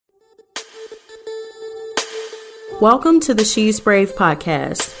Welcome to the She's Brave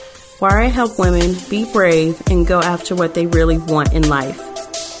podcast, where I help women be brave and go after what they really want in life.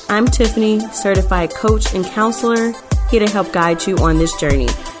 I'm Tiffany, certified coach and counselor, here to help guide you on this journey.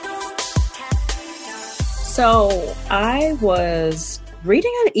 So I was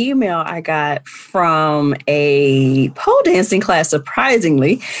reading an email I got from a pole dancing class,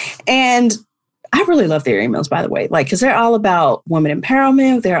 surprisingly, and I really love their emails, by the way, because they're all about women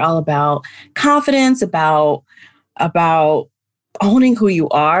empowerment. They're all about confidence, about owning who you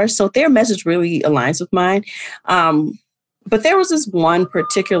are. So their message really aligns with mine. But there was this one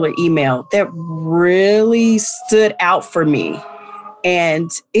particular email that really stood out for me.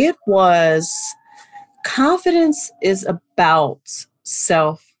 And it was, confidence is about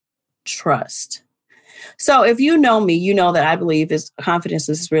self-trust. So if you know me, you know that I believe confidence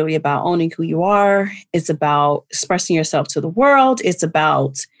is really about owning who you are. It's about expressing yourself to the world. It's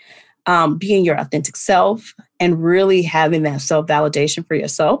about being your authentic self and really having that self-validation for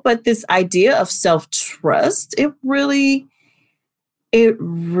yourself. But this idea of self-trust, it really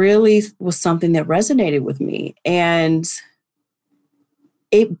was something that resonated with me. And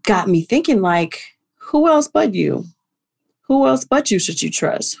it got me thinking, who else but you? Who else but you should you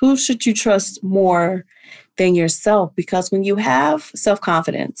trust? Who should you trust more than yourself? Because when you have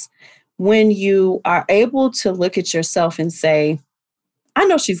self-confidence, when you are able to look at yourself and say, I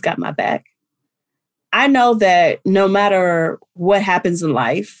know she's got my back. I know that no matter what happens in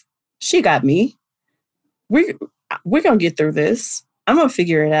life, she got me. We're going to get through this. I'm going to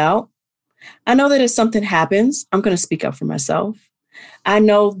figure it out. I know that if something happens, I'm going to speak up for myself. I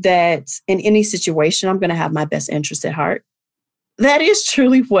know that in any situation, I'm going to have my best interest at heart. That is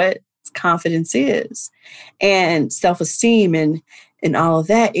truly what confidence is. And self-esteem and all of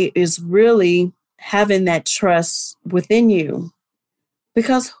that, it is really having that trust within you.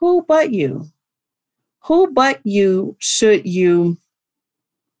 Because who but you? Who but you should you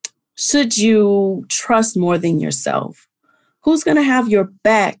trust more than yourself? Who's going to have your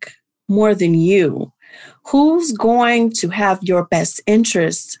back more than you? Who's going to have your best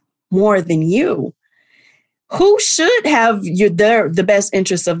interest more than you? Who should have the best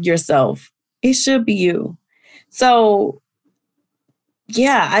interest of yourself? It should be you. So,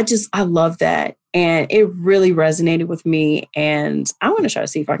 yeah, I love that. And it really resonated with me. And I want to try to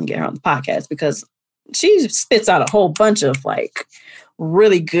see if I can get her on the podcast because she spits out a whole bunch of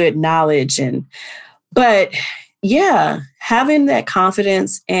really good knowledge. But yeah, having that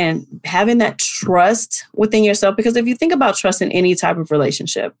confidence and having that trust within yourself, because if you think about trust in any type of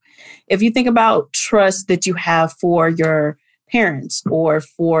relationship, if you think about trust that you have for your parents or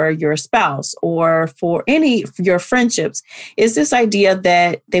for your spouse or for your friendships, is this idea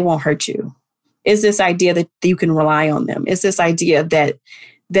that they won't hurt you. Is this idea that you can rely on them? Is this idea that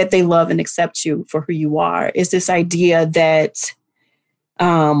they love and accept you for who you are? Is this idea that,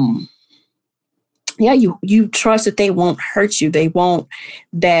 you trust that they won't hurt you.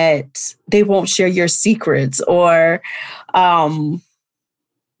 That they won't share your secrets or, that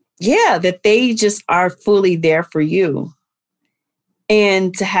they just are fully there for you.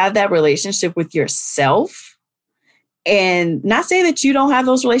 And to have that relationship with yourself, and not saying that you don't have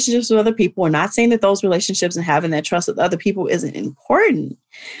those relationships with other people, or not saying that those relationships and having that trust with other people isn't important,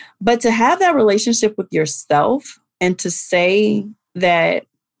 but to have that relationship with yourself and to say that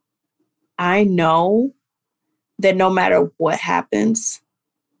I know that no matter what happens,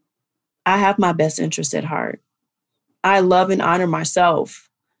 I have my best interest at heart. I love and honor myself.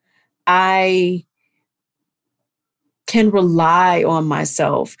 I can rely on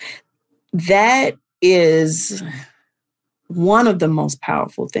myself. That is one of the most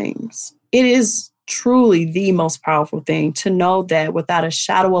powerful things. It is truly the most powerful thing to know that without a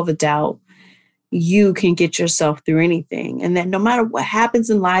shadow of a doubt, you can get yourself through anything. And that no matter what happens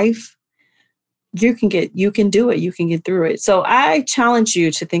in life, you can do it. You can get through it. So I challenge you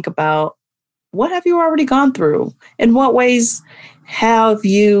to think about, what have you already gone through? In what ways have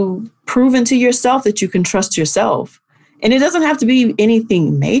you proven to yourself that you can trust yourself? And it doesn't have to be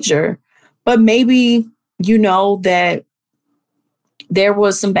anything major, but maybe you know that there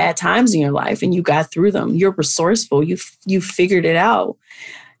was some bad times in your life and you got through them. You're resourceful. You figured it out.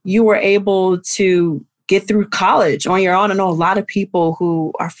 You were able to get through college on your own. I know a lot of people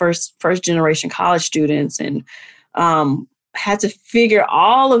who are first generation college students and had to figure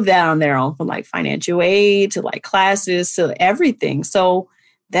all of that on their own, from financial aid to classes to everything. So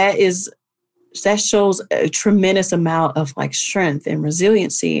that shows a tremendous amount of strength and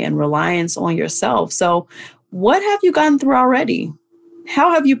resiliency and reliance on yourself. So what have you gotten through already?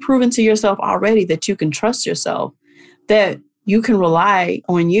 How have you proven to yourself already that you can trust yourself, that you can rely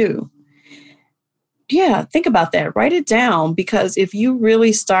on you? Yeah, think about that. Write it down, because if you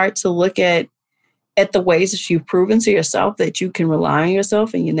really start to look at the ways that you've proven to yourself that you can rely on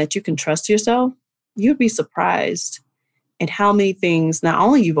yourself and that you can trust yourself, you'd be surprised at how many things not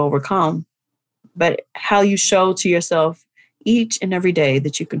only you've overcome, but how you show to yourself each and every day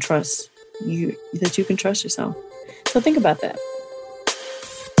that you can trust yourself. So think about that.